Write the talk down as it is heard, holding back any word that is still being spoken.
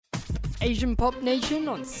Asian Pop Nation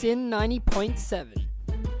on Sin 90.7.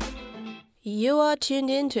 You are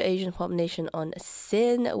tuned in to Asian Pop Nation on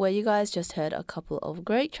Sin, where you guys just heard a couple of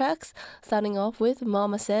great tracks, starting off with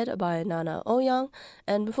Mama Said by Nana Ouyang,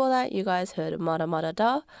 and before that you guys heard Mada Mada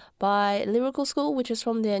Da by Lyrical School, which is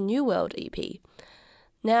from their New World EP.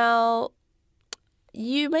 Now,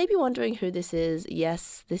 you may be wondering who this is.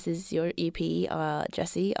 Yes, this is your EP,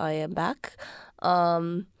 Jessie. I am back.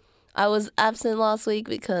 I was absent last week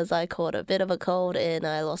because I caught a bit of a cold and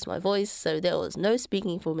I lost my voice, so there was no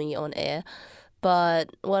speaking for me on air.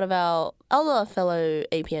 But one of our other fellow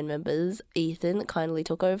APN members, Ethan, kindly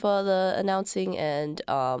took over the announcing, and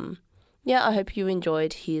I hope you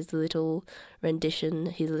enjoyed his little rendition,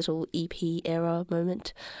 his little EP era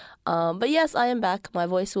moment. But yes, I am back. My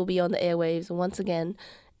voice will be on the airwaves once again.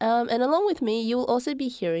 And along with me, you will also be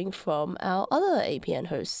hearing from our other APN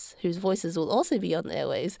hosts, whose voices will also be on the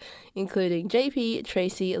airwaves, including JP,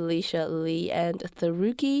 Tracy, Alicia, Lee, and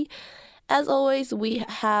Tharuki. As always, we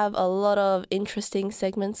have a lot of interesting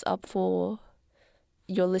segments up for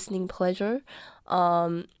your listening pleasure.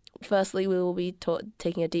 Firstly, we will be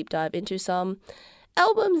taking a deep dive into some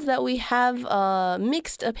albums that we have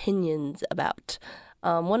mixed opinions about.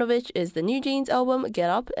 One of which is the New Jeans album, Get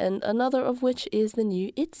Up, and another of which is the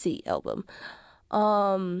new ITZY album.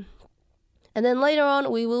 And then later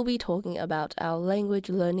on, we will be talking about our language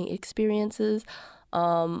learning experiences.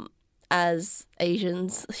 As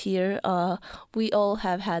Asians here, we all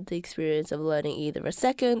have had the experience of learning either a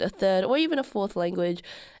second, a third, or even a fourth language.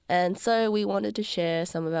 And so we wanted to share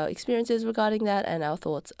some of our experiences regarding that and our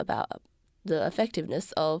thoughts about the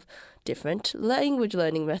effectiveness of different language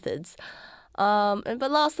learning methods.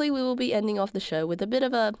 But lastly, we will be ending off the show with a bit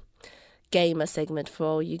of a gamer segment for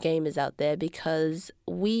all you gamers out there, because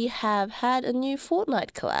we have had a new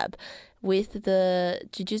Fortnite collab with the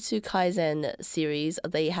Jujutsu Kaisen series.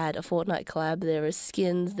 They had a Fortnite collab. There are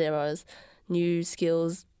skins, there are new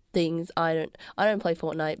skills, things. I don't play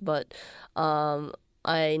Fortnite, but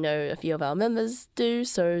I know a few of our members do,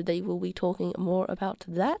 so they will be talking more about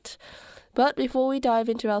that. But before we dive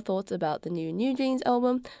into our thoughts about the New Jeans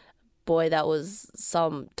album, boy, that was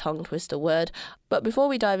some tongue twister word. But before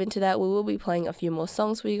we dive into that, we will be playing a few more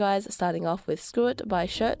songs for you guys, starting off with Screw It by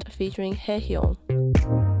Shirt featuring Haehyung.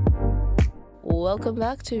 Welcome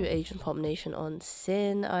back to Asian Pop Nation on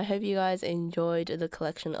Sin. I hope you guys enjoyed the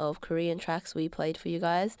collection of Korean tracks we played for you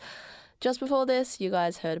guys. Just before this, you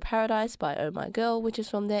guys heard Paradise by Oh My Girl, which is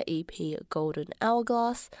from their EP Golden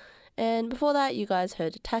Hourglass. And before that, you guys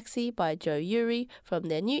heard Taxi by Joe Yuri from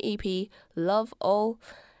their new EP Love All.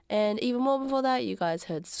 And even more before that, you guys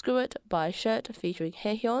heard Screw It by Shirt featuring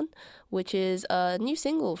Haehyun, which is a new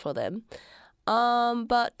single for them.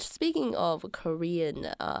 But speaking of Korean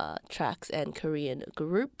tracks and Korean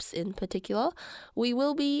groups in particular, we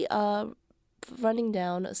will be running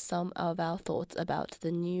down some of our thoughts about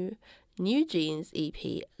the new Jeans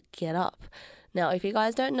EP, Get Up. Now, if you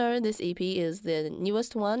guys don't know, this EP is the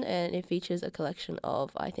newest one, and it features a collection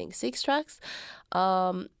of, I think, 6 tracks.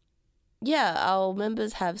 Our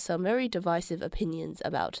members have some very divisive opinions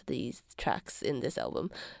about these tracks in this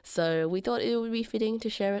album, so we thought it would be fitting to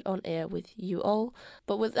share it on air with you all.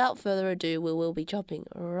 But without further ado, we will be jumping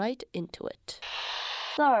right into it.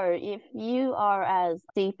 So, if you are as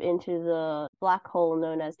deep into the black hole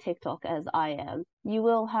known as TikTok as I am, you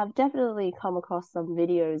will have definitely come across some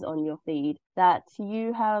videos on your feed that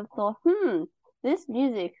you have thought, this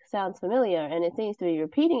music sounds familiar, and it seems to be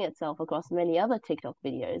repeating itself across many other TikTok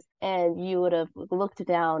videos. And you would have looked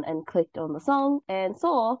down and clicked on the song and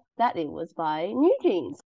saw that it was by New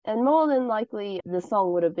Jeans. And more than likely, the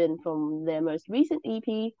song would have been from their most recent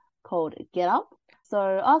EP called Get Up. So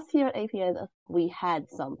us here at APN, we had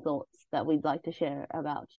some thoughts that we'd like to share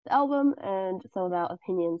about the album and some of our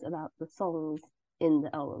opinions about the songs in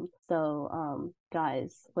the album. So,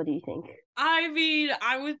 guys, what do you think? I mean,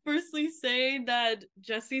 I would firstly say that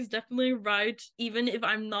Jesse's definitely right. Even if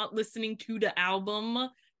I'm not listening to the album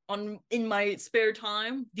in my spare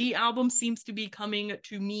time, the album seems to be coming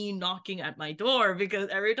to me knocking at my door, because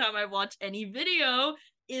every time I watch any video,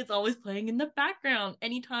 it's always playing in the background.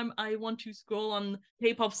 Anytime I want to scroll on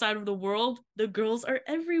K-pop side of the world, the girls are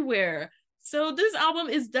everywhere. So this album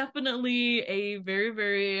is definitely a very,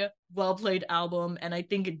 very well-played album, and I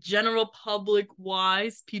think general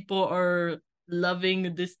public-wise, people are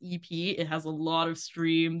loving this EP. It has a lot of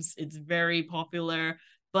streams. It's very popular.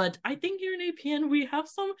 But I think here in APN, we have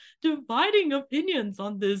some dividing opinions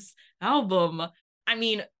on this album. I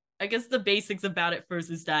mean, I guess the basics about it first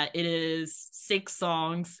is that it is 6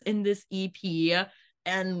 songs in this EP.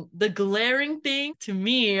 And the glaring thing to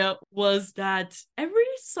me was that every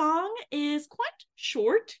song is quite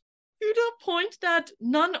short. To the point that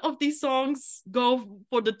none of these songs go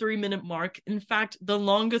for the 3 minute mark. In fact, the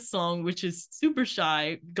longest song, which is Super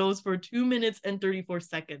Shy, goes for 2 minutes and 34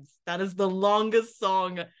 seconds. That is the longest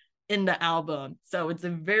song in the album. So it's a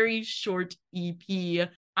very short EP.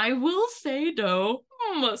 I will say though,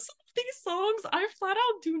 some of these songs I flat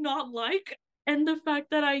out do not like. And the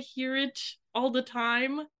fact that I hear it all the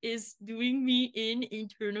time is doing me in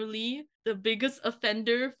internally. The biggest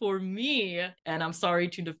offender for me, and I'm sorry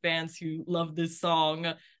to the fans who love this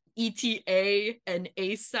song, ETA and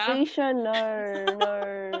ASAP. Alicia, no.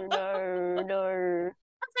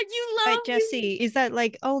 Like, you love Wait, Jesse, is that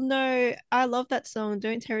like, oh no, I love that song,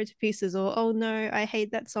 don't tear it to pieces, or oh no, I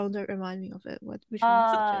hate that song, don't remind me of it? Which one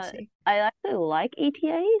is it, Jesse? I actually like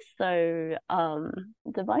ETA, so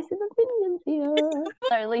divisive opinions here.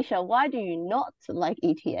 So Alicia, why do you not like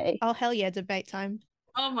ETA? Oh hell yeah, debate time.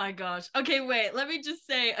 Oh my gosh. Okay, wait. Let me just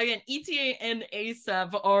say again, ETA and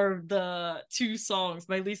ASAP are the two songs,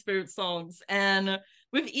 my least favorite songs. And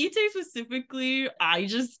with ETA specifically, I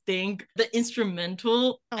just think the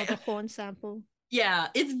instrumental. Oh, the horn sample. Yeah,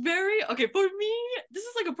 it's very okay for me. This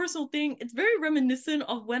is like a personal thing. It's very reminiscent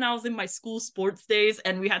of when I was in my school sports days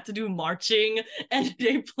and we had to do marching and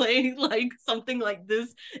they play like something like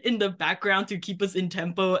this in the background to keep us in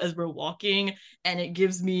tempo as we're walking, and it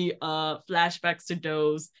gives me flashbacks to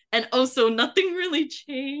those. And also nothing really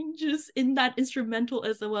changes in that instrumental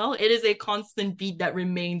as well. It is a constant beat that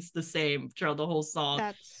remains the same throughout the whole song.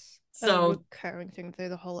 That's so a recurring thing through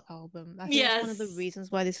the whole album. I think yes, that's one of the reasons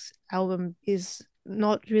why this album is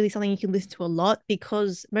not really something you can listen to a lot,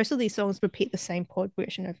 because most of these songs repeat the same chord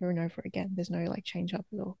progression over and over again. There's no like change up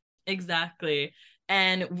at all. Exactly.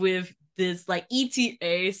 And with this like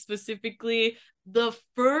ETA specifically, the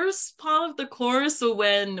first part of the chorus, so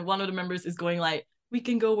when one of the members is going like, we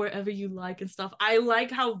can go wherever you like and stuff, I like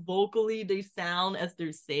how vocally they sound as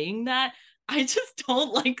they're saying that. I just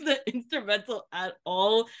don't like the instrumental at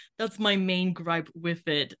all. That's my main gripe with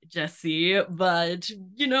it, Jesse. But,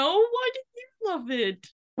 you know, why did you love it?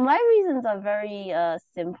 My reasons are very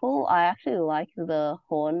simple. I actually like the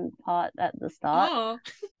horn part at the start. Oh.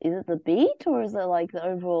 Is it the beat or is it like the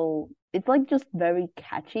overall? It's like just very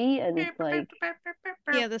catchy and it's like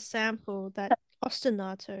yeah, the sample, that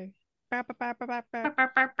ostinato.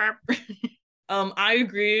 I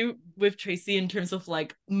agree with Tracy in terms of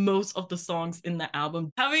like most of the songs in the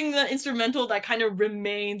album having the instrumental that kind of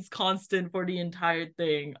remains constant for the entire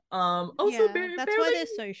thing. Also yeah, that's why they're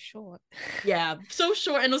so short. Yeah, so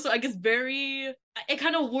short, and also I guess very. It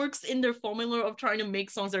kind of works in their formula of trying to make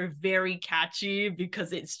songs that are very catchy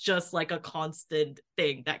because it's just like a constant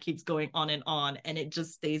thing that keeps going on and it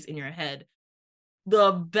just stays in your head.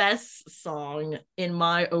 The best song, in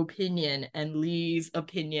my opinion, and Lee's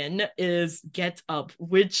opinion, is Get Up,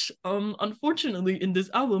 which unfortunately in this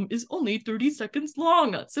album is only 30 seconds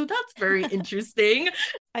long. So that's very interesting.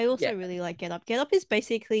 I also really like Get Up. Get Up is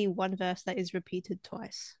basically one verse that is repeated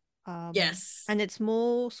twice. Yes. And it's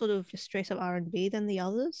more sort of just straight up R&B than the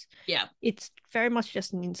others. Yeah. It's very much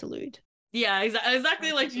just an interlude. Yeah,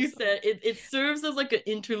 exactly like you said. It serves as like an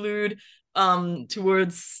interlude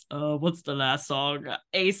towards what's the last song,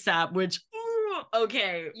 ASAP, which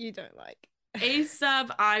okay, you don't like.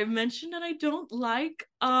 ASAP I mentioned that I don't like.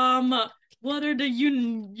 What are the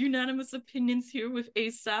unanimous opinions here with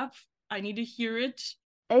ASAP? I need to hear it.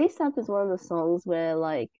 ASAP is one of the songs where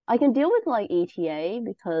like I can deal with like ETA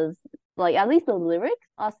because like at least the lyrics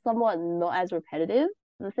are somewhat not as repetitive.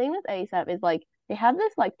 The thing with ASAP is like they have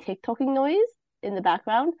this like TikToking noise in the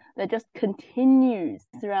background that just continues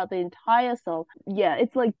throughout the entire song. Yeah,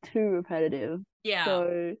 it's like too repetitive. Yeah.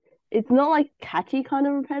 So it's not like catchy kind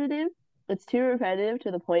of repetitive. It's too repetitive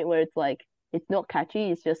to the point where it's like it's not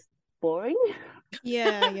catchy, it's just boring.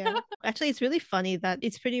 Yeah. Actually, it's really funny that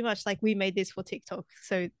it's pretty much like we made this for TikTok.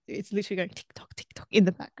 So it's literally going TikTok in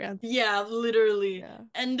the background. Yeah, literally. Yeah.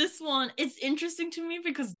 And this one, it's interesting to me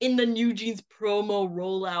because in the New Jeans promo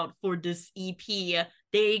rollout for this EP,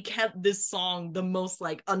 they kept this song the most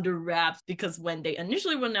like under wraps because when they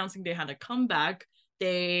initially were announcing they had a comeback,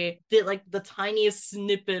 they did like the tiniest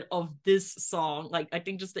snippet of this song, like I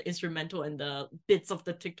think just the instrumental and the bits of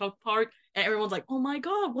the TikTok part, and everyone's like, oh my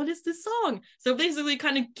god, what is this song? So basically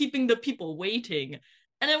kind of keeping the people waiting.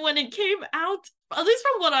 And then when it came out, at least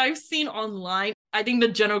from what I've seen online, I think the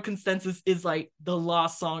general consensus is like the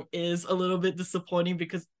last song is a little bit disappointing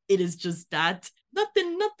because it is just that.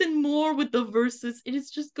 Nothing more with the verses. It is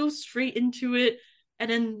just go straight into it. And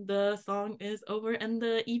then the song is over and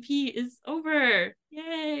the EP is over.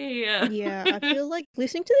 Yay. Yeah, I feel like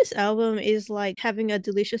listening to this album is like having a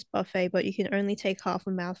delicious buffet, but you can only take half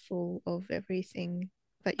a mouthful of everything.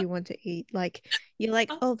 that you want to eat. Like you're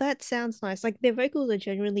like, oh, that sounds nice. Like their vocals are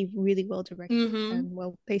generally really well directed Mm-hmm. and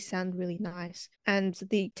well, they sound really nice. And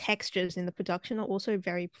the textures in the production are also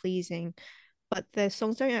very pleasing, but their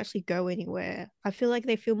songs don't actually go anywhere. I feel like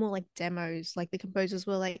they feel more like demos. Like the composers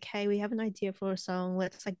were like, "Hey, we have an idea for a song.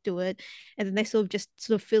 Let's like do it," and then they sort of just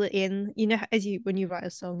sort of fill it in. You know, as you when you write a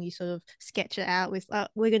song, you sort of sketch it out with,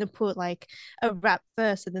 "We're gonna put like a rap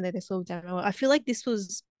first, and then they sort of demo it." I feel like this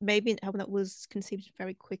was maybe an album that was conceived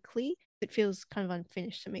very quickly. It feels kind of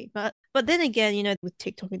unfinished to me. But then again, you know, with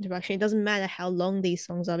TikTok interaction, it doesn't matter how long these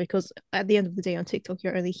songs are because at the end of the day on TikTok,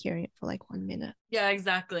 you're only hearing it for like 1 minute. Yeah,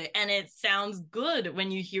 exactly. And it sounds good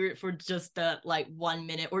when you hear it for just that like 1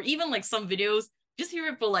 minute, or even like some videos, just hear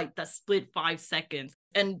it for like the split 5 seconds.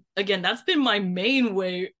 And again, that's been my main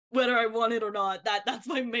way, whether I want it or not. That's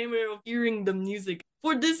my main way of hearing the music.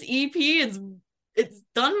 For this EP, it's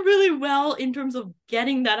done really well in terms of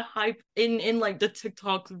getting that hype in like the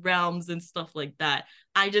TikTok realms and stuff like that.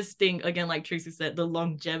 I just think, again, like Tracy said, the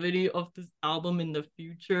longevity of this album in the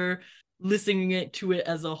future, listening it to it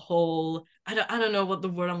as a whole, I don't know what the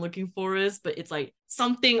word I'm looking for is, but it's like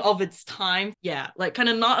something of its time. Yeah, like kind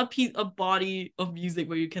of not a body of music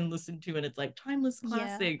where you can listen to and it's like timeless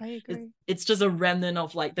classic. Yeah, I agree. It's just a remnant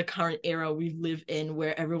of like the current era we live in,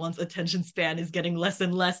 where everyone's attention span is getting less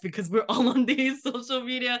and less because we're all on these social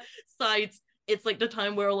media sites. It's like the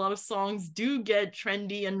time where a lot of songs do get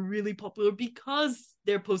trendy and really popular because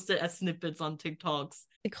they're posted as snippets on TikToks.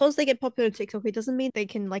 Because they get popular on TikTok, it doesn't mean they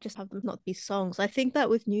can like just have them not be songs. I think that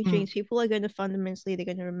with New Jeans, people are going to fundamentally they're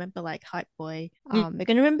going to remember like Hype Boy. They're going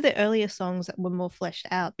to remember the earlier songs that were more fleshed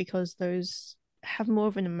out because those have more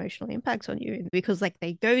of an emotional impact on you because like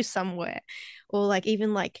they go somewhere, or like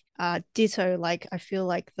even like Ditto, like I feel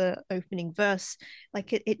like the opening verse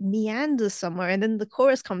like it meanders somewhere and then the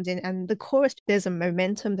chorus comes in, and the chorus there's a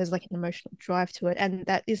momentum, there's like an emotional drive to it, and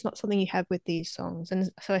that is not something you have with these songs. And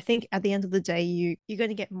so I think at the end of the day you're going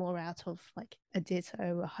to get more out of like a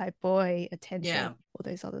Ditto, a Hype Boy, Attention, all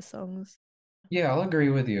those other songs. Yeah, I'll agree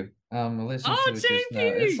with you. I listened to it just now.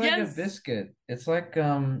 It's like a yes. biscuit. It's like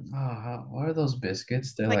what are those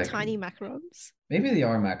biscuits? They're like tiny macarons. Maybe they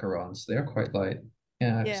are macarons. They're quite light.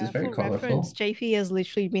 Yeah, it's very for colorful. reference, JP has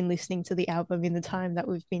literally been listening to the album in the time that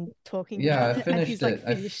we've been talking Yeah, about I it, finished and he's like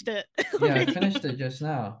finished it. Yeah, I finished it just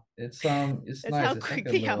now. It's That's nice. how It's quick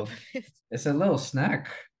like a the album little, is. it's a little snack,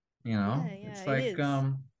 you know? Yeah, It's it like is.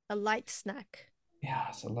 A light snack. yeah,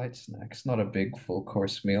 it's a light snack. It's not a big full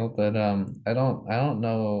course meal, but I don't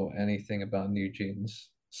know anything about New Jeans.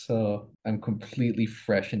 So I'm completely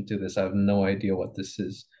fresh into this. I have no idea what this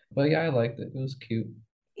is. But yeah, I liked it. It was cute.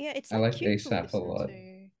 Yeah, it's I like liked cute to ASAP a listen lot.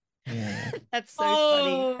 to. Yeah. That's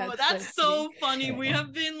so funny. That's so funny. We Yeah.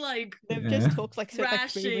 have been like They've Yeah. just talked like so like 3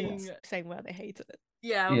 crashing. minutes saying why they hate it.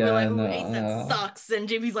 Yeah, we're Yeah, like, ooh, no, ASAP sucks. And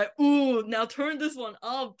JP's like, ooh, now turn this one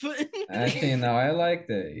up. actually, no, I liked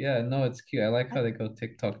it. Yeah, no, it's cute. I like how they go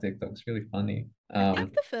TikTok. It's really funny. I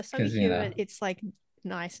think the first time you Because hear it, it's like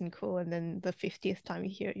nice and cool, and then the 50th time you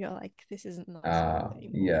hear it, you're like, this isn't nice anymore.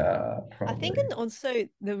 yeah, I think, probably. and also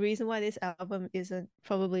the reason why this album isn't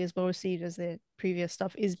probably as well received as their previous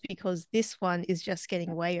stuff is because this one is just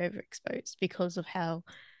getting way overexposed because of how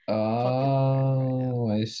popular right now.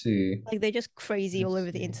 Oh, I see. Like they're just crazy I all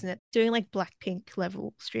over the see. internet, doing like Blackpink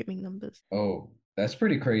level streaming numbers. Oh, that's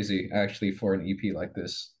pretty crazy actually for an EP like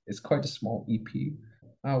this. It's quite a small EP.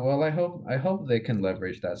 Oh, well, I hope they can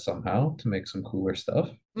leverage that somehow to make some cooler stuff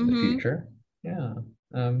in the future. Yeah.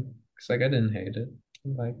 Because like I didn't hate it. I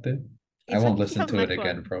liked it. I It's won't like if you listen have to it an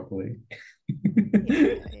again iPhone. probably.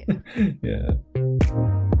 Yeah. Yeah.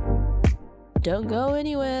 Don't go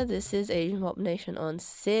anywhere. This is Asian Pop Nation on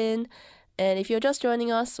Sin. And if you're just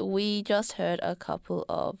joining us, we just heard a couple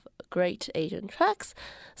of great Asian tracks,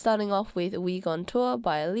 starting off with We Gone Tour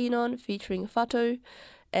by Leanon featuring Fatou.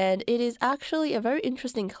 And it is actually a very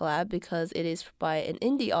interesting collab because it is by an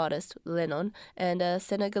indie artist, Lennon, and a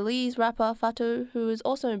Senegalese rapper, Fatou, who is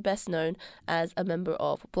also best known as a member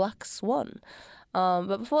of Black Swan.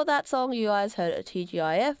 But before that song, you guys heard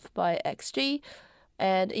TGIF by XG.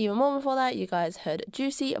 And even more before that, you guys heard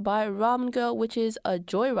Juicy by Ramen Girl, which is a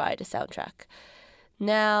Joyride soundtrack.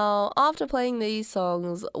 Now, after playing these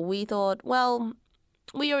songs, we thought, well,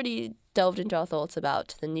 we already delved into our thoughts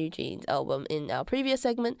about the New Jeans album in our previous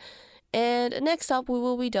segment, and next up we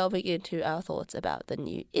will be delving into our thoughts about the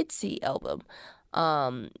new ITZY album,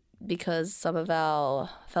 because some of our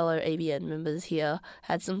fellow APN members here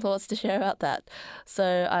had some thoughts to share about that,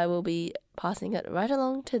 so I will be passing it right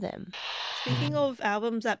along to them. Speaking of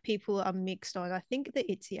albums that people are mixed on, I think the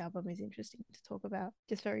ITZY album is interesting to talk about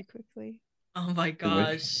just very quickly. Oh my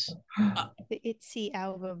gosh. The ITZY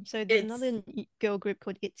album. So there's It's another girl group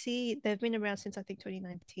called ITZY. They've been around since I think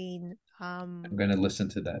 2019. I'm gonna listen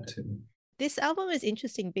to that too. This album is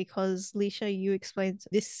interesting because Leisha, you explained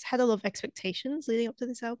this had a lot of expectations leading up to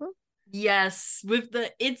this album. Yes, with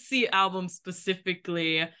the ITZY album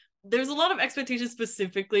specifically, there's a lot of expectations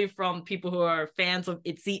specifically from people who are fans of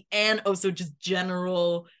ITZY and also just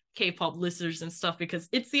general K-pop listeners and stuff, because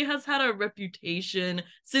ITZY has had a reputation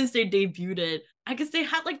since they debuted it. I guess they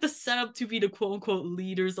had like the setup to be the quote-unquote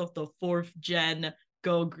leaders of the fourth gen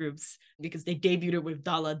girl groups, because they debuted it with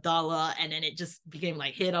Dala Dala and then it just became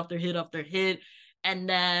like hit after hit after hit. And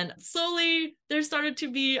then slowly there started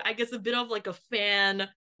to be, I guess, a bit of like a fan,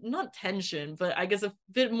 not tension, but I guess a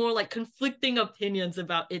bit more like conflicting opinions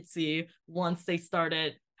about ITZY once they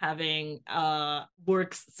started having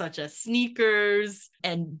works such as Sneakers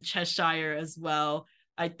and Cheshire as well.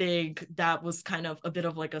 I think that was kind of a bit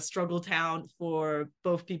of like a struggle town for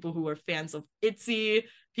both people who were fans of ITZY,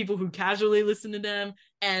 people who casually listen to them,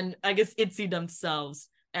 and I guess ITZY themselves.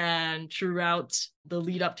 And throughout the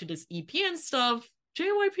lead up to this EP and stuff,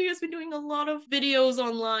 JYP has been doing a lot of videos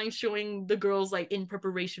online showing the girls like in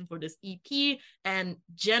preparation for this EP. And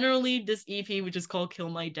generally this EP, which is called Kill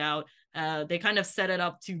My Doubt, they kind of set it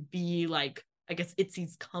up to be like, I guess,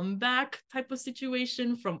 ITZY's comeback type of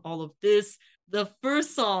situation from all of this. The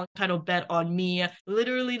first song, titled Bet on Me,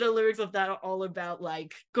 literally the lyrics of that are all about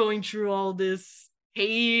like going through all this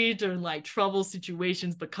hate or like trouble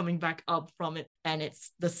situations but coming back up from it, and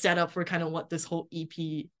it's the setup for kind of what this whole EP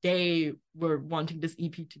they were wanting this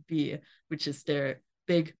EP to be, which is their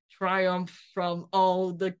big triumph from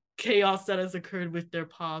all the chaos that has occurred with their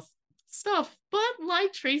past stuff. But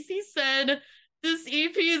like Tracy said, this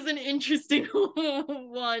EP is an interesting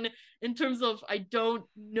one in terms of I don't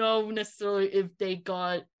know necessarily if they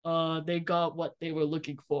got what they were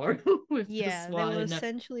looking for with this They one. were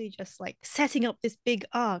essentially just like setting up this big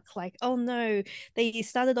arc, like, oh no, they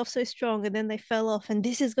started off so strong and then they fell off, and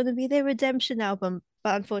this is going to be their redemption album.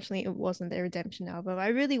 But unfortunately, it wasn't their redemption album. I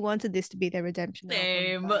really wanted this to be their redemption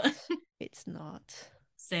Same. album, but it's not.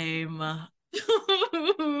 Same.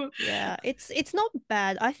 Yeah, it's not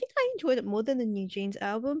bad. I think I enjoyed it more than the New Jeans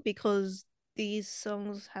album because these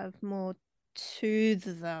songs have more to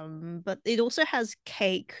them, but it also has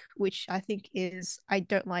Cake, which I think is I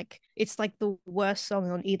don't like. It's like the worst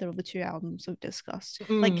song on either of the two albums we've discussed.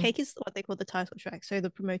 Like Cake is what they call the title track, so the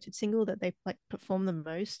promoted single that they like perform the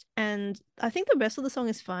most. And I think the rest of the song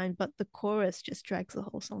is fine, but the chorus just drags the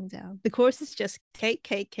whole song down. The chorus is just cake,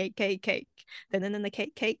 cake, cake, cake, cake. Then the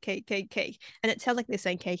cake, cake, cake, cake, cake. And it sounds like they're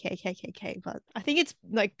saying cake, cake, cake, cake, cake, but I think it's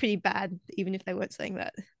like pretty bad, even if they weren't saying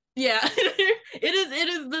that. Yeah, it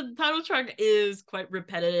is the title track is quite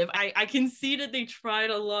repetitive. I can see that they tried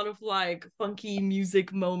a lot of like funky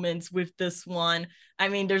music moments with this one. I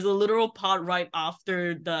mean, there's a literal part right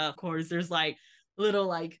after the chorus. There's like little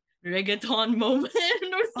like reggaeton moment or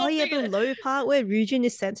something. Oh yeah, the low part where Ryujin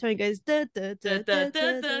is centering goes da da da da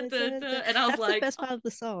da da da. And I was That's like, the best part of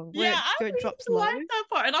the song. yeah, Where it drops low. like that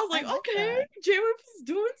part, and I was like, I like okay, that. JYP is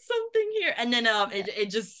doing something here, and then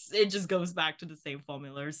it just goes back to the same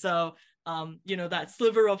formula. So that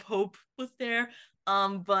sliver of hope was there.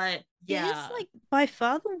 But yeah, It is like by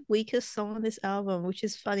far the weakest song on this album, which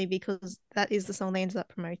is funny because that is the song they ended up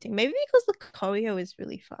promoting. Maybe because the choreo is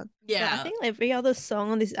really fun. yeah. But I think every other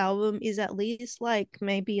song on this album is at least like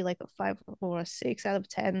maybe like a 5 or a 6 out of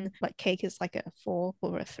 10. Like Cake is like a 4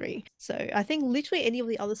 or a 3. So I think literally any of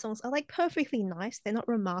the other songs are like perfectly nice. They're not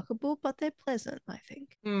remarkable, but they're pleasant, I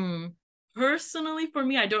think. Personally, for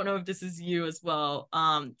me, I don't know if this is you as well,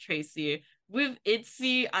 Tracy. With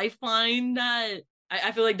ITZY, I find that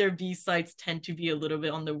I feel like their B-sides tend to be a little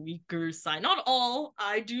bit on the weaker side. Not all.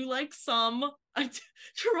 I do like some. I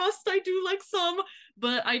do like some.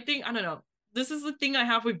 But I think, I don't know. This is the thing I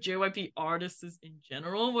have with JYP artists in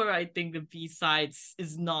general, where I think the B-sides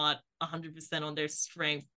is not 100% on their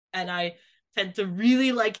strength. And I tend to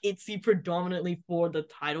really like ITZY predominantly for the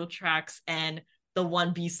title tracks and the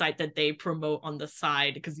one B-side that they promote on the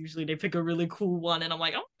side, because usually they pick a really cool one and I'm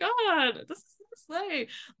like, oh my god, this is slay.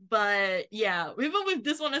 But yeah, even with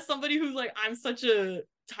this one, as somebody who's like, I'm such a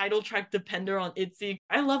title track depender on ITZY,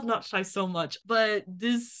 I love Not Shy so much, but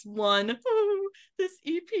this one, this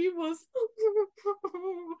EP was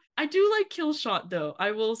I do like Kill Shot though,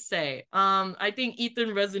 I will say. I think Ethan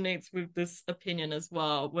resonates with this opinion as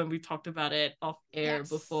well when we talked about it off air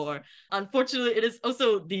before. Unfortunately, it is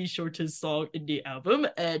also the shortest song in the album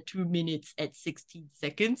at 2 minutes and 16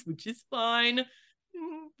 seconds, which is fine.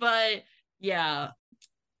 But yeah,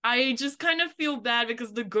 I just kind of feel bad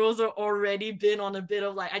because the girls are already been on a bit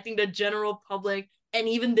of like, I think the general public and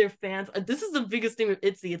even their fans. This is the biggest thing with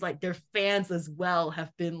ITZY. It's like their fans as well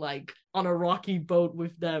have been like on a rocky boat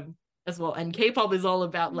with them as well. And K-pop is all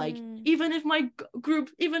about like, even if my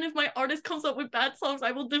even if my artist comes up with bad songs,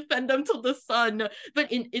 I will defend them till the sun.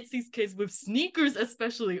 But in ITZY's case, with sneakers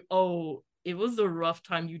especially, oh, it was a rough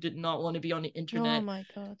time. You did not want to be on the internet. Oh my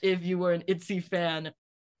god. If you were an ITZY fan.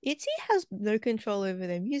 ITZY has no control over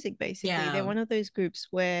their music, basically. Yeah. They're one of those groups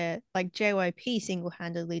where, like, JYP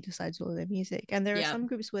single-handedly decides all their music. And there are Yeah. some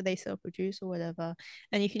groups where they self-produce or whatever,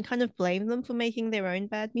 and you can kind of blame them for making their own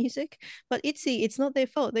bad music. But ITZY, it's not their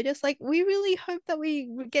fault. They're just like, we really hope that we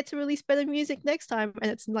get to release better music next time. And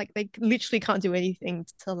it's like they literally can't do anything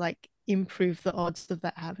to, like, improve the odds of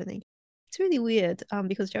that happening. It's really weird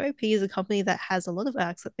because JYP is a company that has a lot of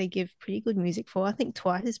acts that they give pretty good music for. I think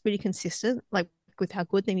Twice is pretty consistent, like with how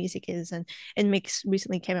good their music is, and Mix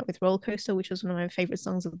recently came out with Roller Coaster, which was one of my favorite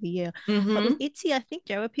songs of the year. But with ITZY, I think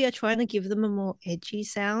JYP are trying to give them a more edgy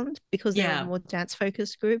sound because they're a more dance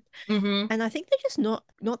focused group, and I think they're just not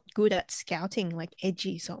good at scouting like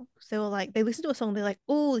edgy songs. They were like, they listen to a song, they're like,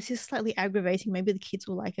 oh, this is slightly aggravating, maybe the kids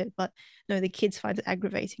will like it, but no, the kids find it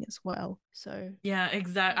aggravating as well. So yeah,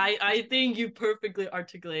 exactly. I think you perfectly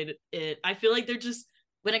articulated it. I feel like they're just,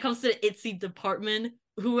 when it comes to the ITZY department,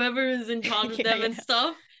 whoever is in charge of them and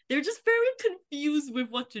stuff, they're just very confused with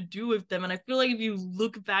what to do with them. And I feel like if you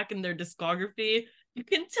look back in their discography, you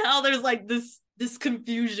can tell there's like this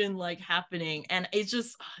confusion like happening, and it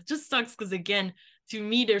just sucks because, again, to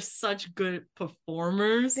me, they're such good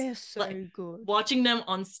performers. They're so like, good. Watching them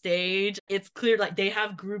on stage, it's clear like they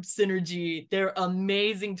have group synergy. They're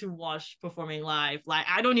amazing to watch performing live. Like,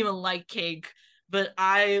 I don't even like Cake, but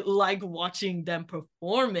I like watching them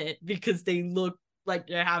perform it because they look like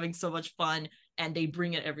they're having so much fun and they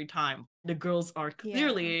bring it every time. The girls are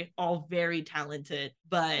clearly all very talented,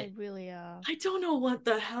 but they really are. I don't know what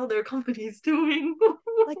the hell their company is doing.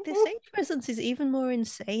 Like, their stage presence is even more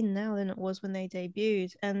insane now than it was when they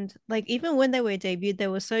debuted. And like, even when they were debuted, they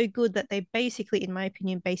were so good that they basically, in my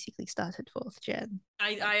opinion, started fourth gen.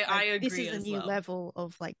 I agree. This is a new level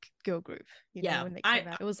of like girl group. You know, when they came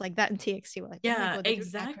out, it was like that and TXT were like, yeah, oh my God,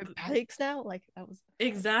 exactly. Acrobatics now, like that was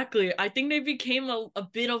exactly. I think they became a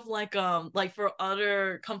bit of like for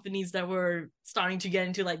other companies that were starting to get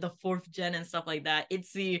into like the fourth gen and stuff like that.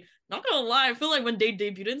 Not gonna lie, I feel like when they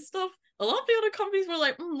debuted and stuff, a lot of the other companies were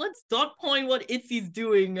like, let's dot point what ITZY's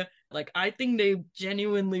doing. Like, I think they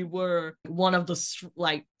genuinely were one of the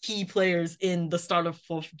like key players in the start of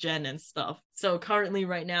fourth gen and stuff. So currently,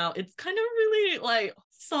 right now, it's kind of really like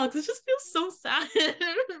sucks. It just feels so sad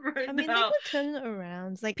right they now. could turn it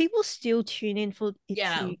around. Like, people still tune in for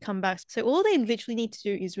ITZY comebacks. So all they literally need to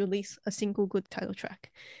do is release a single good title track.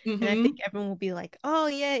 And I think everyone will be like, oh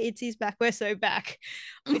yeah, ITZY's back. We're so back.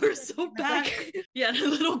 We're so back. Like, yeah, the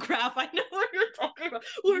little graph. I know what you're talking about.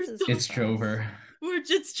 It's Jover.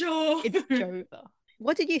 It's Joe. It's Jover.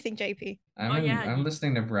 What did you think, JP? I'm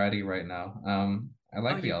listening to Bratty right now. I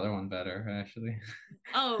like the other one better, actually.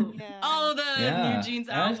 The New Jeans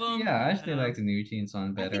album. I actually like the New Jeans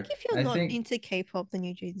one better. I think if you're not into K-pop, the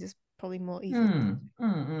New Jeans is probably more easy.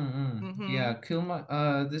 Yeah, Kill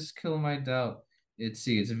My Doubt.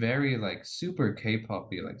 It's very like super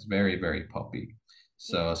K-poppy, like it's very very poppy.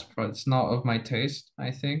 So it's not of my taste,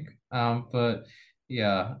 I think. But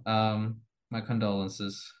yeah, my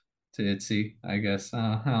condolences to ITZY, I guess.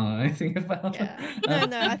 I don't know anything about it.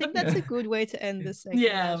 No, I think that's a good way to end this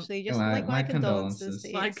segment, actually. Just my condolences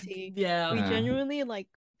to ITZY. We genuinely like,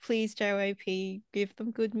 please, JYP, give them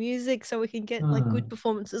good music so we can get like good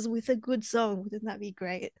performances with a good song. Wouldn't that be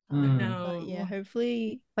great? But yeah,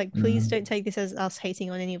 hopefully, like, please don't take this as us hating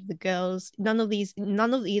on any of the girls. None of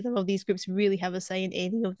either of these groups really have a say in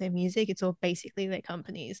any of their music. It's all basically their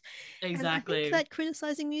companies. Exactly. And I think that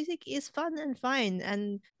criticizing music is fun and fine,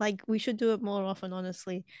 and like, we should do it more often,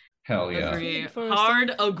 honestly. Hell yeah.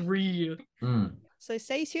 Agree. So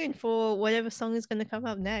stay tuned for whatever song is going to come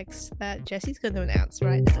up next that Jesse's going to announce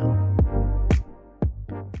right now.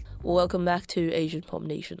 Welcome back to Asian Pop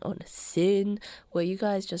Nation on Sin, where you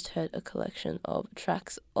guys just heard a collection of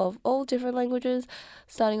tracks of all different languages,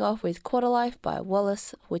 starting off with Quarter Life by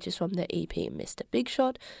Wallace, which is from their EP Mr. Big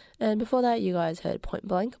Shot, and before that you guys heard Point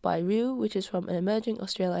Blank by Ryu, which is from an emerging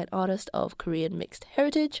Australian artist of Korean mixed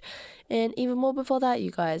heritage, and even more before that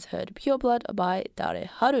you guys heard Pure Blood by Dare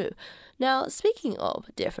Haru. Now, speaking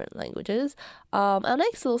of different languages, our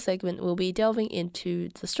next little segment will be delving into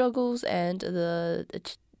the struggles and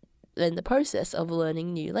the process of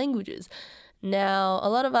learning new languages. Now, a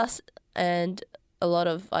lot of us and a lot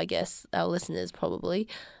of, I guess, our listeners probably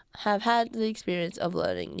have had the experience of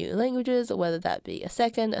learning new languages, whether that be a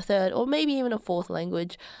second, a third, or maybe even a fourth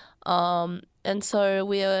language. And so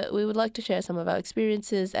we would like to share some of our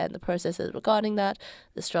experiences and the processes regarding that,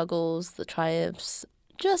 the struggles, the triumphs,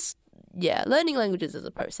 just learning languages is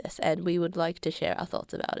a process, and we would like to share our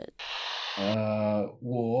thoughts about it.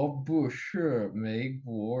 我不是美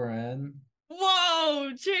国人。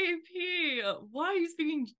 Whoa, JP, why are you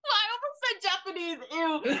speaking? I almost said Japanese.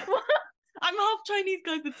 Ew. I'm half Chinese,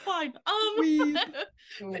 guys. It's fine. Weeb.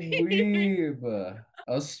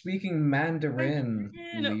 I was speaking Mandarin,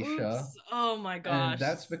 Leisha. Oops. Oh my And gosh.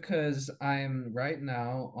 that's because I'm right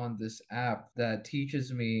now on this app that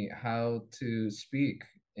teaches me how to speak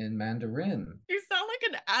in Mandarin. You sound like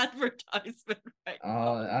an advertisement right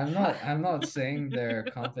now. I'm not saying their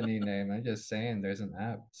company name. I'm just saying there's an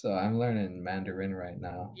app. So I'm learning Mandarin right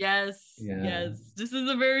now. Yes. Yeah. Yes. This is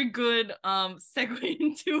a very good segue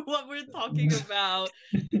into what we're talking about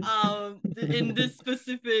in this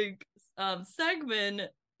specific segment,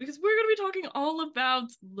 because we're going to be talking all about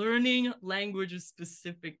learning languages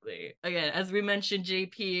specifically. Again, as we mentioned,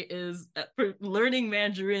 JP is for learning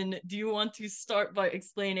Mandarin. Do you want to start by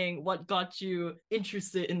explaining what got you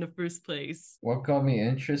interested in the first place? What got me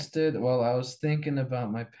interested? Well, I was thinking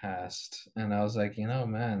about my past and I was like, you know,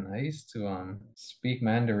 man, I used to speak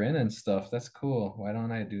Mandarin and stuff. That's cool. Why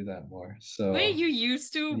don't I do that more? So Wait, you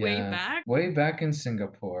used to way yeah, back? way back in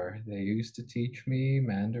Singapore, they used to teach me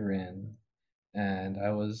Mandarin. And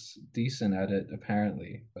I was decent at it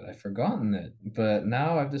apparently, but I've forgotten it. But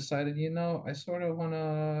now I've decided, you know, I sort of want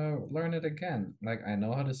to learn it again. Like I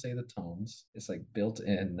know how to say the tones. It's like built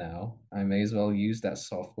in now. I may as well use that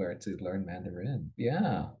software to learn Mandarin.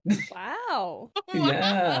 Yeah. Wow. Yeah,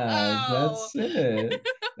 Wow. that's it.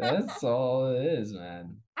 That's all it is,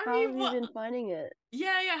 man. I How mean, have you what? been finding it?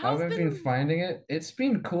 Yeah, How how's have I been finding it? It's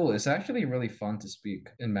been cool. It's actually really fun to speak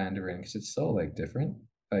in Mandarin because it's so like different.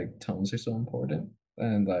 Like tones are so important,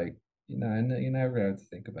 and like you never have to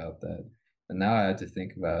think about that. And now I have to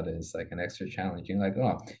think about it. It's like an extra challenge. You're like,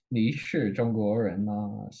 oh, 你是中国人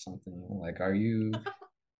吗? Something like, are you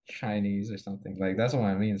Chinese or something? Like that's what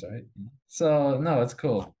it means, right? So no, it's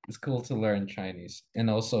cool. It's cool to learn Chinese, and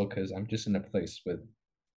also because I'm just in a place with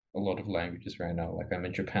a lot of languages right now. Like I'm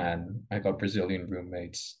in Japan. I got Brazilian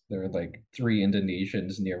roommates. There are like 3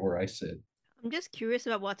 Indonesians near where I sit. I'm just curious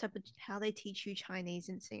about what type of how they teach you Chinese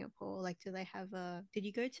in Singapore. Like, do they have a? Did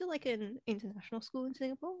you go to like an international school in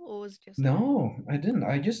Singapore, or was it just like? No, I didn't.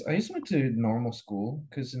 I just went to normal school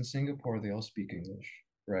because in Singapore they all speak English.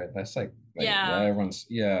 Right. That's like Yeah. everyone's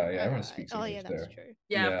everyone Right. speaks Oh English yeah, that's there. true.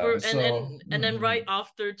 Yeah, Yeah. So and then right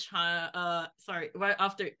after right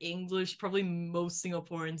after English, probably most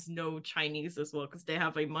Singaporeans know Chinese as well because they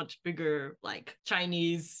have a much bigger like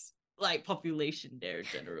Chinese like population there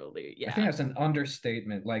generally. I think Yeah. that's an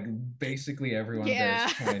understatement. Like basically everyone there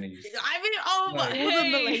is Yeah. Chinese. I mean, oh Like- All the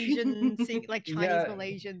hey. Malaysian, like Chinese Yeah.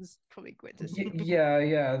 Malaysians, probably went to Singapore.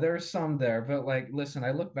 Yeah, there's some there, but like listen, I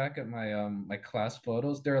look back at my class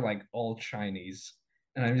photos, they're like all Chinese.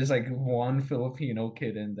 And I'm just like one Filipino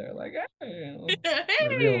kid in there, like real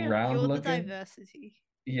Hey. round You're the looking. diversity.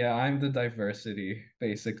 Yeah, I'm the diversity,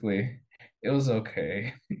 basically. It was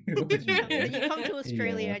okay. It was mid. You come to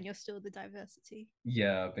Australia Yeah. and you're still the diversity.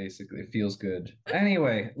 Yeah, basically. It feels good.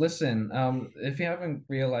 Anyway, listen, if you haven't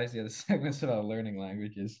realized yet, the segment's about learning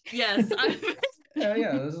languages. Yes,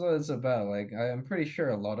 Yeah, this is what it's about. Like, I'm pretty sure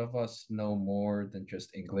a lot of us know more than just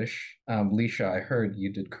English. Leisha, I heard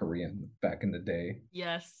you did Korean back in the day.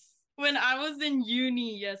 Yes. When I was in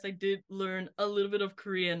uni, yes, I did learn a little bit of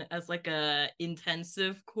Korean as like a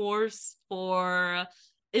intensive course for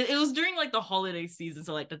it was during like the holiday season,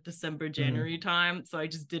 so like the December, January time. So I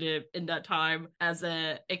just did it in that time as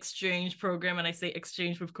a exchange program. And I say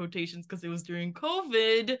exchange with quotations because it was during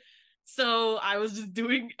COVID. So I was just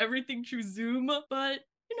doing everything through Zoom. But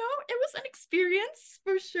you know, it was an experience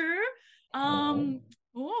for sure.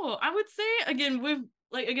 I would say again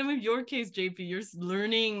with your case, JP, you're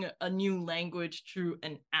learning a new language through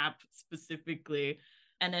an app specifically.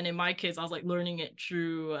 And then in my case, I was like learning it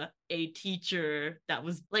through a teacher that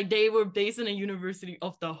was like, they were based in a university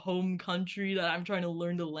of the home country that I'm trying to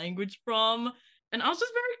learn the language from. And I was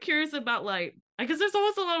just very curious about like, I guess there's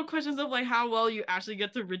always a lot of questions of like how well you actually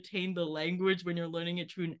get to retain the language when you're learning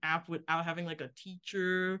it through an app without having like a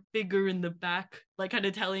teacher figure in the back, like kind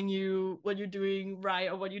of telling you what you're doing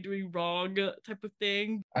right or what you're doing wrong type of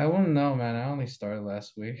thing. I wouldn't know, man. I only started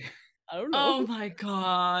last week. I don't know. Oh my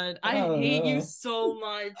God. I don't hate you know. so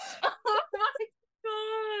much. Oh my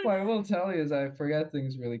God. What I will tell you is I forget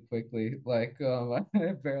things really quickly. Like, I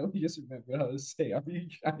barely just remember how to say, "Are you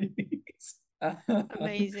Chinese?"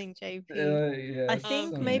 Amazing, JP. Yes, I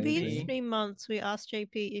think maybe in amazing. 3 months we ask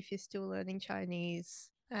JP if he's still learning Chinese,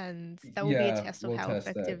 and that will be a Yeah, test of we'll how test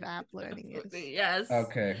that. effective app learning is. Yes.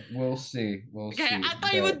 Okay, we'll see. We'll Okay, see. I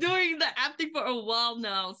thought you were But doing the app thing for a while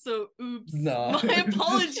now, so oops. no. My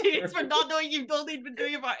apologies for not knowing you've only been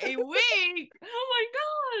doing it for a week. Oh my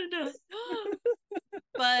god.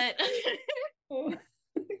 But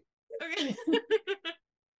okay.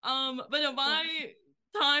 But in my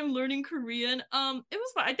time learning Korean, it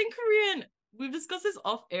was fun. I think Korean, we've discussed this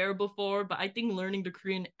off air before, but I think learning the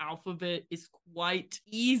Korean alphabet is quite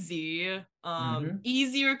easy.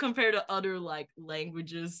 Easier compared to other like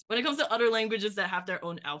languages. When it comes to other languages that have their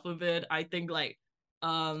own alphabet, I think like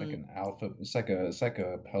It's like an alpha. It's like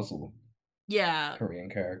a puzzle. yeah. Korean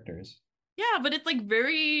characters. Yeah, but it's like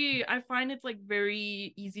I find it's like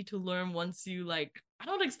very easy to learn once you like, I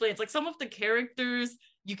don't explain. It's like some of the characters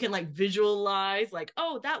you can like visualize, like,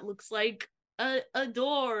 oh, that looks like a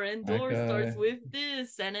door, and door starts with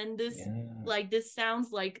this, and then this, like, this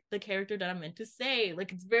sounds like the character that I'm meant to say.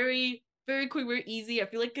 Like, it's very, very quick, very easy. I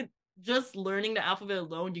feel like just learning the alphabet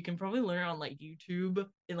alone, you can probably learn on like YouTube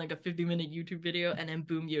in like a 50-minute YouTube video, and then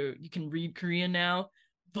boom, you can read Korean now.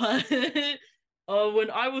 But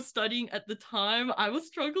when I was studying at the time, I was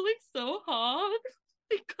struggling so hard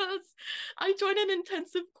because I joined an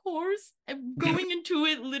intensive course and going into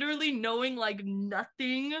it literally knowing like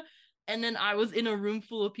nothing. And then I was in a room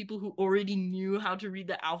full of people who already knew how to read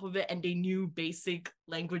the alphabet and they knew basic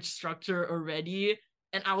language structure already.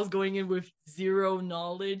 And I was going in with zero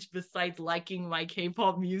knowledge besides liking my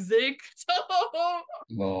K-pop music. So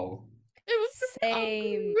Lol. it was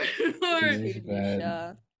Same. It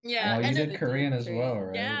was yeah, you and did Korean as well,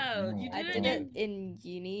 right? Yeah, you I did did it it in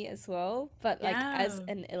uni as well, but like as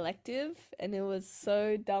an elective, and it was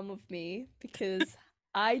so dumb of me because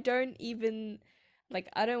I don't even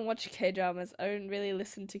I don't watch K-dramas. I don't really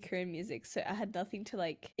listen to Korean music, so I had nothing to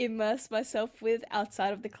like immerse myself with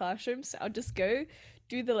outside of the classroom. So I'll just go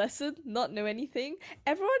do the lesson, not know anything.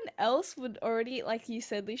 Everyone else would already, like you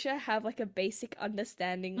said, Lisha, have like a basic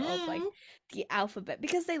understanding of like the alphabet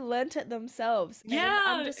because they learnt it themselves. And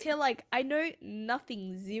I'm just here like, I know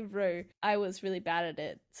nothing, zero. I was really bad at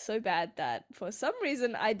it. So bad that for some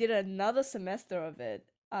reason I did another semester of it.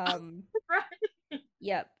 right.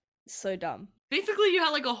 Yep. So dumb. Basically, you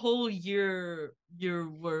had like a whole year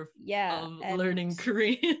worth of learning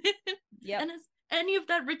Korean. Yep. And is any of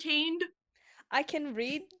that retained? I can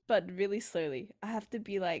read, but really slowly. I have to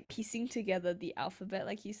be like piecing together the alphabet,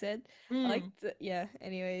 like you said.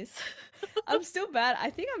 Anyways. I'm still bad.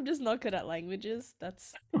 I think I'm just not good at languages.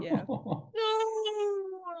 Yeah. No.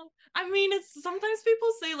 I mean, it's sometimes people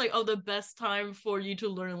say like, oh, the best time for you to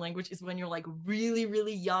learn a language is when you're like really,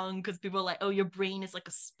 really young, because people are like, oh, your brain is like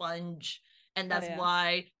a sponge. And that's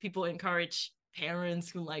why people encourage parents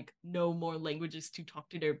who like know more languages to talk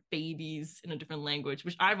to their babies in a different language,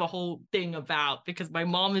 which I have a whole thing about because my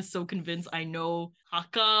mom is so convinced I know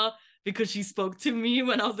Hakka because she spoke to me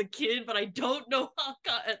when I was a kid, but I don't know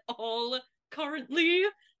Hakka at all currently.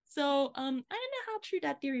 So I don't know how true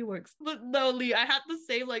that theory works. But no, Lee, I had the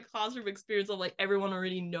same like classroom experience of like everyone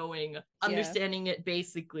already knowing, understanding it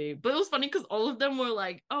basically. But it was funny because all of them were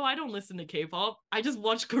like, oh, I don't listen to K-pop. I just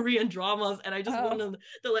watch Korean dramas and I just want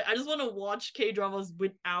to watch K-dramas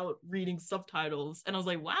without reading subtitles. And I was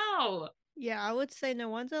like, wow. Yeah, I would say no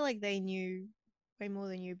wonder like they knew way more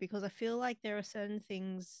than you, because I feel like there are certain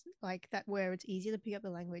things like that where it's easier to pick up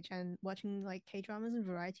the language, and watching like K-dramas and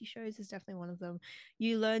variety shows is definitely one of them.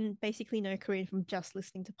 You learn basically no Korean from just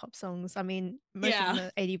listening to pop songs. I mean, most of them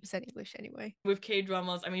are 80% English anyway. With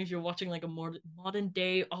K-dramas, I mean, if you're watching like a more modern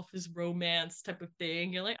day office romance type of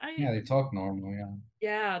thing, you're like, yeah, they talk normal,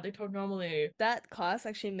 yeah, they talk normally. That class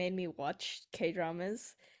actually made me watch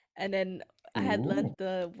K-dramas, and then I had learned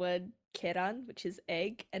the word keran, which is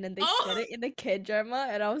egg, and then they said it in a K-drama,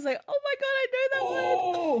 and I was like, oh my god, I know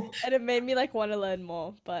that word! And it made me like want to learn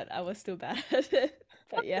more, but I was still bad at it.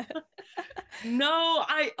 But yeah. No,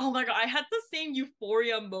 oh my god, I had the same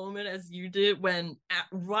euphoria moment as you did when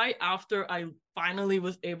right after I finally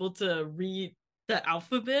was able to read the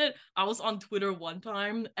alphabet. I was on Twitter one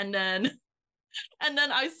time, and then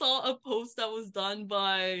I saw a post that was done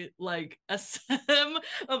by like SM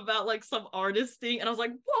about like some artist thing, and I was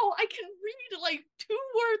like, whoa, I can read like 2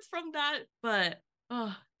 words from that. But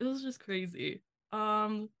it was just crazy.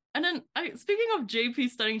 And then speaking of JP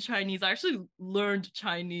studying Chinese, I actually learned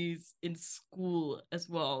Chinese in school as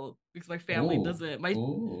well because my family doesn't.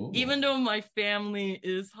 Even though my family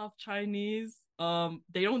is half Chinese,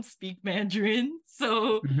 they don't speak Mandarin,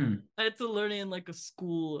 so Mhm. I had to learn it in like a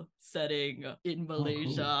school setting in Oh,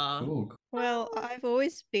 Malaysia. cool. Well, I've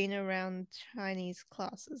always been around Chinese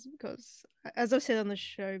classes because, as I've said on the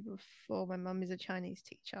show before, my mum is a Chinese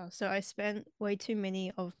teacher. So I spent way too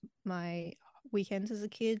many of my weekends as a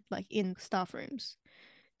kid, like in staff rooms,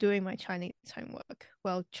 doing my Chinese homework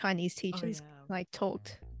while Chinese teachers yeah. like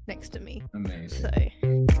talked next to me. Amazing.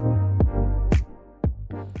 So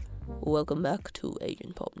Welcome back to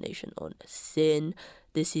Asian Pop Nation on Sin.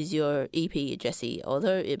 This is your EP Jessie,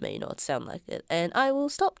 although it may not sound like it, and I will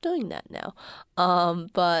stop doing that now.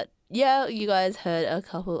 But yeah, you guys heard a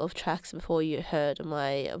couple of tracks before you heard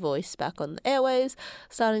my voice back on the airwaves,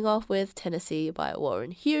 starting off with Tennessee by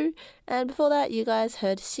Warren Hugh, and before that you guys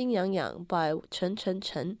heard Xing Yang Yang by Chen Chen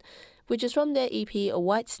Chen, which is from their EP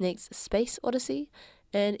White Snake's Space Odyssey,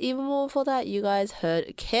 and even more before that you guys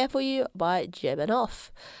heard Care For You by Jebanoff.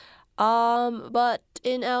 But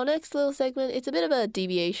in our next little segment, it's a bit of a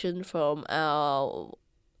deviation from our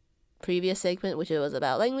previous segment, which was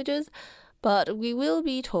about languages, but we will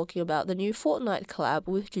be talking about the new Fortnite collab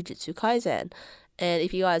with Jujutsu Kaisen. And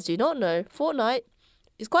if you guys do not know, Fortnite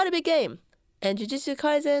is quite a big game, and Jujutsu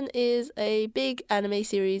Kaisen is a big anime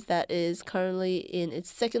series that is currently in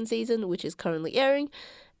its second season, which is currently airing.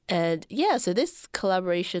 And yeah, so this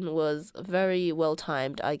collaboration was very well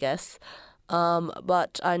timed, I guess.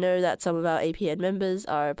 But I know that some of our APN members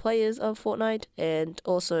are players of Fortnite and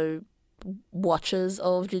also watchers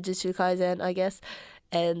of Jujutsu Kaisen, I guess.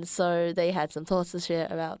 And so they had some thoughts to share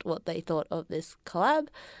about what they thought of this collab.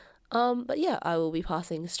 But yeah, I will be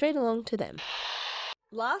passing straight along to them.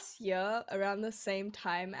 Last year, around the same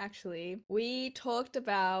time actually, we talked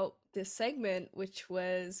about this segment, which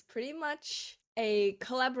was pretty much a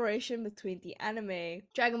collaboration between the anime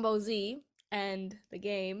Dragon Ball Z and the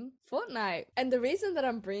game Fortnite. And the reason that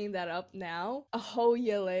I'm bringing that up now, a whole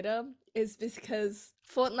year later, is because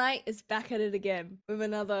Fortnite is back at it again with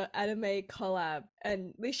another anime collab.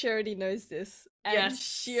 And Lisha already knows this. And Yes.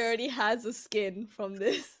 she already has a skin from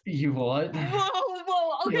this. You what?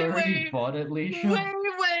 Whoa, You okay, already wait. bought it, Leisha?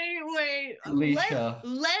 Wait. Leisha.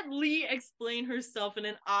 Let Lee explain herself and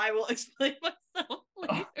then I will explain myself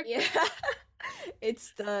later. Yeah.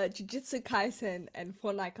 It's the Jujutsu Kaisen and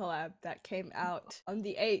Fortnite collab that came out on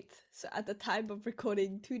the 8th. So at the time of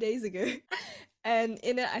recording 2 days ago. And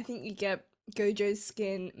in it, I think you get Gojo's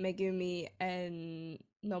skin, Megumi, and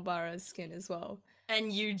Nobara's skin as well.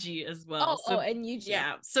 And Yuji as well. And Yuji.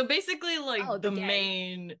 Yeah. So basically like Oh, the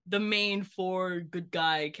gang. main four good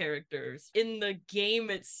guy characters. In the game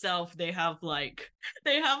itself, they have like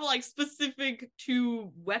specific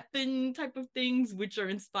two weapon type of things which are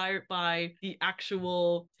inspired by the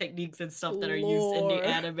actual techniques and stuff that are used in the Lore.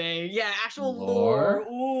 anime. Yeah, actual Lore?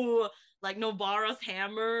 lore. Ooh. Like Nobara's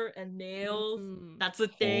hammer and nails. That's a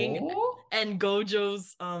thing. Oh? And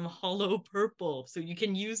Gojo's hollow purple. So you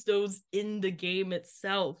can use those in the game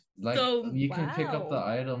itself. Like, so you can pick up the wow.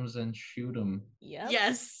 items and shoot them. Yep.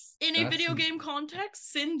 yes. In a That's video a- game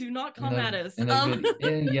context, Sin, do not come In a- at us. in a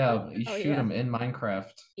vid- yeah, you Oh, shoot yeah. them in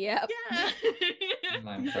Minecraft. Yep. yeah.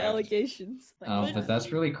 In These Minecraft. allegations. Like, Oh, what? but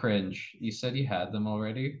that's really cringe. You said you had them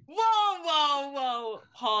already. Whoa.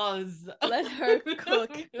 Pause. Let her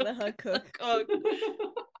cook. Let her cook.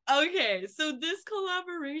 Okay, so this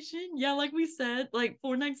collaboration, yeah, like we said, like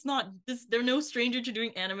Fortnite's not this, they're no stranger to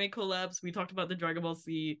doing anime collabs. We talked about the Dragon Ball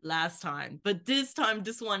Z last time, but this time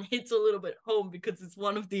this one hits a little bit home because it's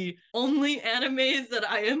one of the only animes that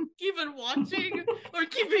I am even watching or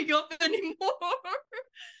keeping up anymore.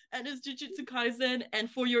 And it's Jujutsu Kaisen.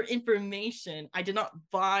 And for your information, I did not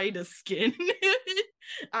buy the skin.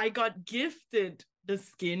 I got gifted the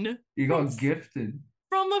skin. You got gifted.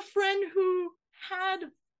 From a friend who had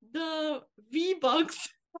the V-Bucks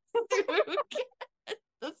to get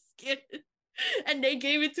the skin. And they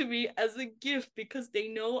gave it to me as a gift because they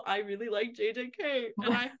know I really like JJK.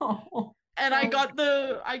 And I got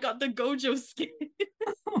the Gojo skin.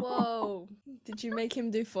 Whoa. Did you make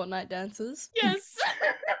him do Fortnite dances? Yes.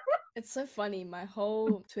 It's so funny. My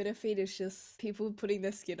whole Twitter feed is just people putting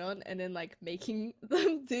their skin on and then like making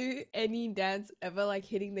them do any dance ever, like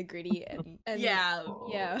hitting the gritty and yeah.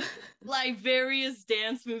 Like various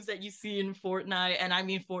dance moves that you see in Fortnite. And I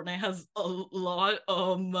mean Fortnite has a lot.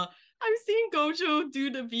 I've seen Gojo do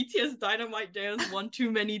the BTS Dynamite dance one too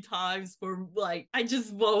many times for like I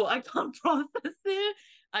can't process it.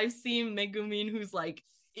 I've seen Megumin, who's like,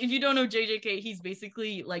 if you don't know JJK, he's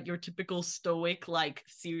basically like your typical stoic, like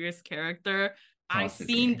serious character.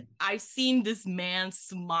 Possibly. I've seen this man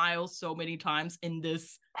smile so many times in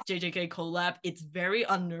this JJK collab. It's very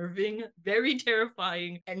unnerving, very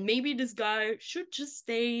terrifying, and maybe this guy should just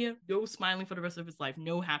stay no smiling for the rest of his life,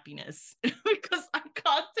 no happiness, because I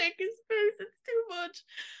can't take his face. It's too much.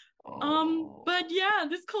 But yeah,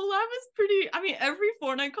 this collab is pretty. I mean, every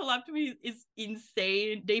Fortnite collab to me is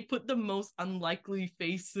insane. They put the most unlikely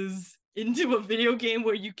faces into a video game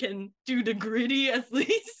where you can do the gritty, as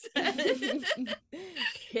Lee said.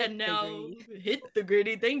 And now hit the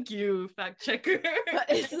gritty. Thank you, fact checker. But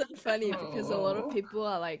it's so funny because a lot of people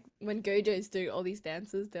are like, when Gojo's doing all these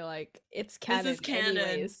dances, they're like, it's canon. This is canon.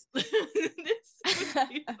 Anyways. This would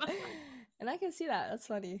be fun. And I can see that. That's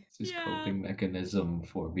funny. It's his Yeah. coping mechanism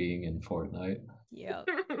for being in Fortnite. Yeah.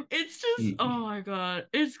 It's just, oh my god,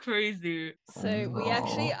 it's crazy. So we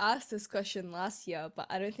actually asked this question last year, but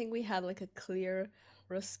I don't think we had like a clear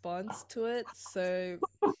response to it. So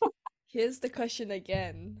here's the question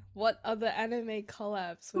again. What other anime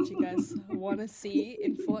collabs would you guys want to see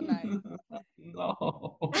in Fortnite?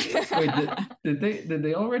 No. Wait, did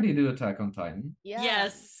they already do Attack on Titan? Yeah.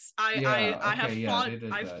 Yes, I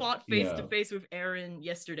have fought face to face with Aaron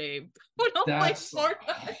yesterday. That's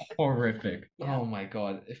Fortnite. horrific. Yeah. Oh my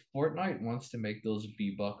god. If Fortnite wants to make those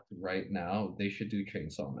V-Bucks right now, they should do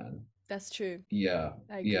Chainsaw Man. That's true. Yeah.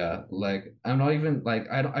 I agree. Yeah. Like I'm not even like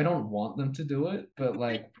I don't want them to do it, but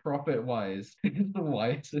like profit wise, it's the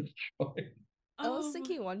wisest choice. I was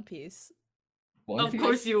thinking One Piece. Of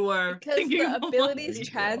course you were. Because thinking the One abilities Piece.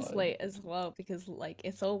 translate as well, because like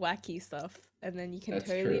it's all wacky stuff, and then you can That's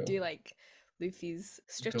totally true. do like Luffy's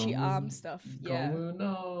stretchy Gomu- arm stuff. Yeah. Gomu,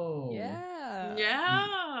 no. Yeah. Yeah,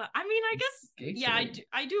 I mean, I guess Gateway.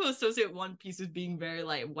 I do associate One Piece with being very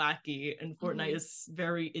like wacky, and Fortnite is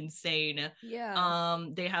very insane. Yeah.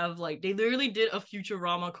 They have like they literally did a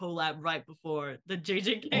Futurama collab right before the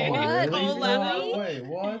JJK Oh, What? really? collab. Really? Wait,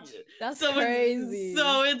 what? That's So crazy.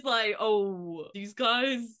 it's like, oh, these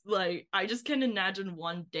guys, like, I just can imagine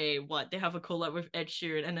one day what they have a collab with Ed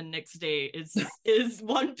Sheeran, and the next day is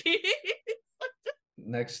One Piece.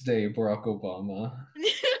 Next day, Barack Obama.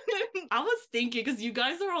 I was thinking, because you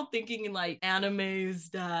guys are all thinking in like animes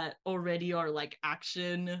that already are like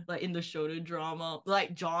action, like in the shonen drama,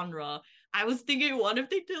 like genre. I was thinking, what if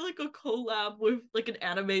they did like a collab with like an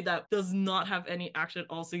anime that does not have any action?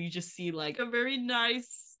 Also, you just see like a very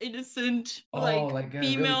nice, innocent, like a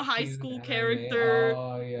female really high cute school anime. character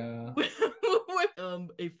Oh yeah. with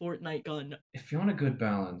a Fortnite gun. If you want a good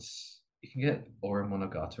balance, you can get Ora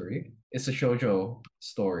Monogatari. It's a shoujo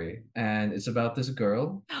story, and it's about this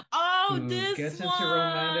girl Oh, who this gets into one!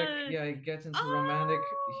 romantic, gets into romantic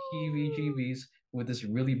Oh! heebie-jeebies with this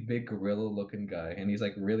really big gorilla-looking guy, and he's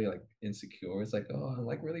like really like insecure. It's like, oh, I'm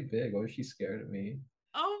like really big. Oh, she's scared of me.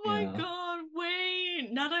 Oh my Yeah. god, wait.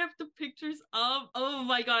 Now that I have the pictures up. Oh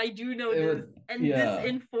my god, I do know It this. would- And yeah. this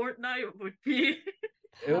in Fortnite would be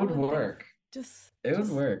It would How would they- work. It would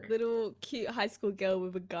work. Little cute high school girl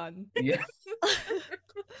with a gun. Yeah.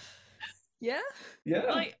 Yeah. Yeah.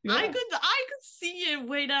 like yeah. I could see it.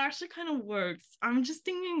 Wait, that actually kind of works. I'm just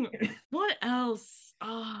thinking, what else?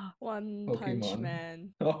 One Punch Pokemon. Man.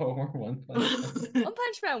 Oh, or One Punch Man. One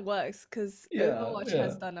Punch Man works because Yeah, Overwatch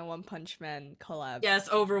has yeah. done a One Punch Man collab. Yes,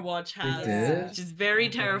 Overwatch has, did? which is very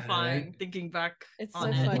What the terrifying heck? thinking back It's so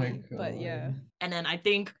on Oh it. my funny, but yeah. God. And then I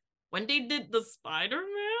think when they did the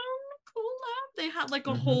Spider-Man collab, they had like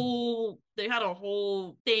a Mhm. whole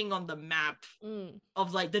thing on the map Mm.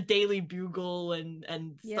 of like the Daily Bugle and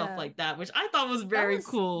stuff Yeah. like that, which I thought was very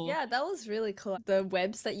cool. Yeah, that was really cool. The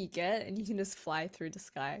webs that you get, and you can just fly through the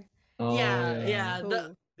sky. Oh, yeah. Cool.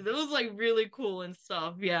 That was like really cool and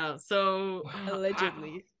stuff. Yeah. So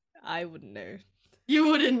Allegedly, I wouldn't know. you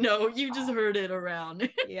wouldn't know. You just heard it around.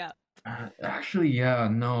 Yeah. Actually, yeah,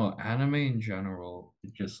 no, anime in general,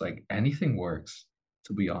 just like anything works,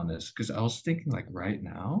 to be honest. Because I was thinking, like, right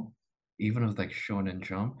now, even with like Shonen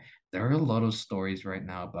Jump, there are a lot of stories right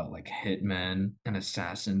now about like hitmen and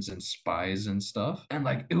assassins and spies and stuff. And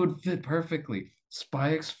like, it would fit perfectly.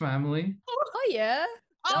 Spy X Family. Oh yeah.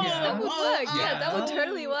 That would work. Yeah, that would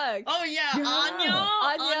totally work. Oh yeah, Yeah.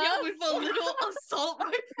 Anya with a little assault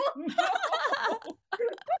rifle.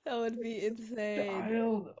 That would be insane.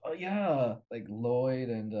 Child. Oh, yeah, like Lloyd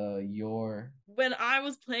and Yor. when I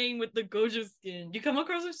was playing with the Gojo skin, you come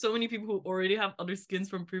across with so many people who already have other skins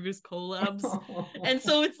from previous collabs. And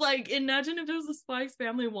so it's like, imagine if there was a Spikes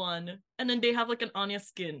Family one, and then they have like an Anya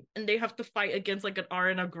skin, and they have to fight against like an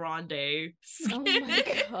Ariana Grande skin. Oh my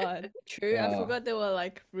god. True, I forgot there were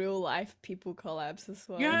like real life people collabs as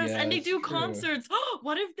well. Yes, and they Yes, do true. concerts.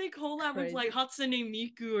 What if they collab with like Hatsune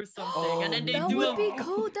Miku or something, Oh, and then they That do would a be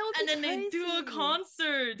cool. That would and be then they do a crazy.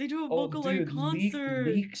 concert. They do a Oh, Vocaloid dude, concert.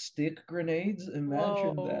 leak stick grenades.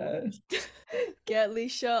 Imagine Whoa. that. Get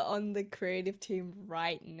Lisha on the creative team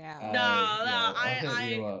right now. I'll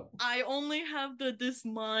hit you up. I only have this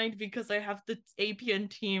mind because I have the APN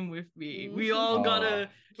team with me. Mhm. We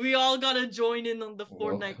all gotta join in on the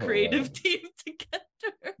We'll Fortnite creative collab. team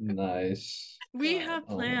together. Nice. We God. have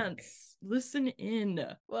Oh my plans. Listen in.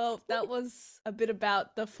 Well, that was a bit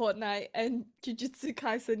about the Fortnite and Jujutsu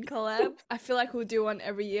Kaisen collab. I feel like we'll do one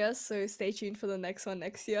every year, so stay tuned for the next one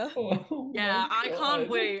next year. Oh Yeah, my I can't God.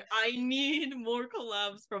 wait. I need more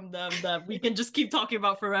collabs from them that we can just keep talking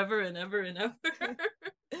about forever and ever and ever.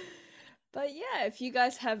 But yeah, if you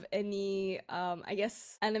guys have any, I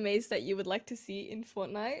guess, animes that you would like to see in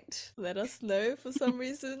Fortnite, let us know for some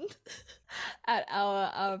reason at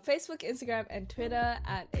our Facebook, Instagram, and Twitter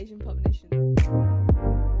at Asian Pop Nation.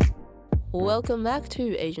 Welcome back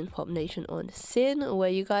to Asian Pop Nation on Sin, where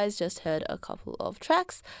you guys just heard a couple of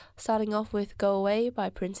tracks, starting off with Go Away by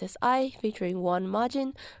Princess Ai, featuring One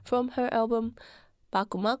Margin from her album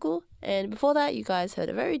Bakumaku, and before that you guys heard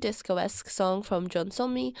a very disco-esque song from John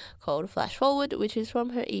Sonmi called Flash Forward, which is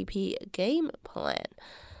from her EP Game Plan.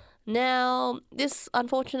 Now, this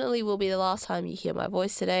unfortunately will be the last time you hear my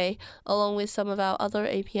voice today, along with some of our other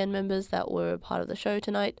APN members that were part of the show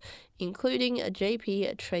tonight, including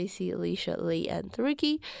JP, Tracy, Alicia, Lee, and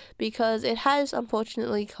Tharuki, because it has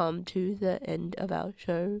unfortunately come to the end of our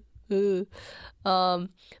show.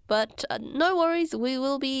 But no worries, we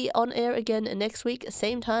will be on air again next week,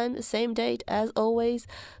 same time, same date as always,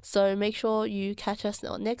 so make sure you catch us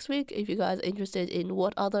next week if you guys are interested in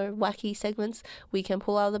what other wacky segments we can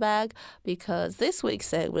pull out of the bag, because this week's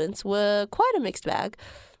segments were quite a mixed bag.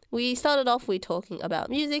 We started off with talking about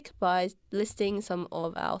music by listing some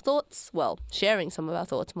of our thoughts, well, sharing some of our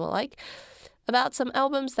thoughts more like, about some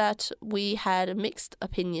albums that we had mixed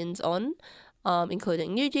opinions on,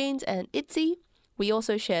 including New Jeans and ITZY. We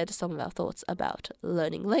also shared some of our thoughts about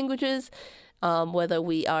learning languages, whether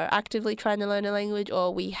we are actively trying to learn a language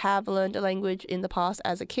or we have learned a language in the past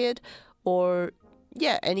as a kid, or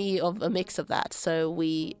any of a mix of that. So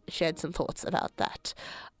we shared some thoughts about that.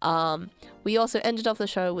 We also ended off the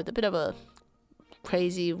show with a bit of a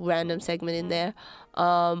crazy random segment in there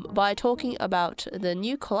by talking about the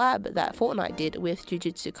new collab that Fortnite did with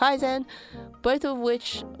Jujutsu Kaisen, both of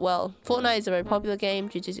which, well, Fortnite is a very popular game,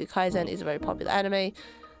 Jujutsu Kaisen is a very popular anime.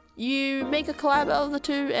 You make a collab out of the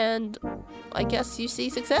two and I guess you see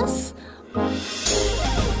success.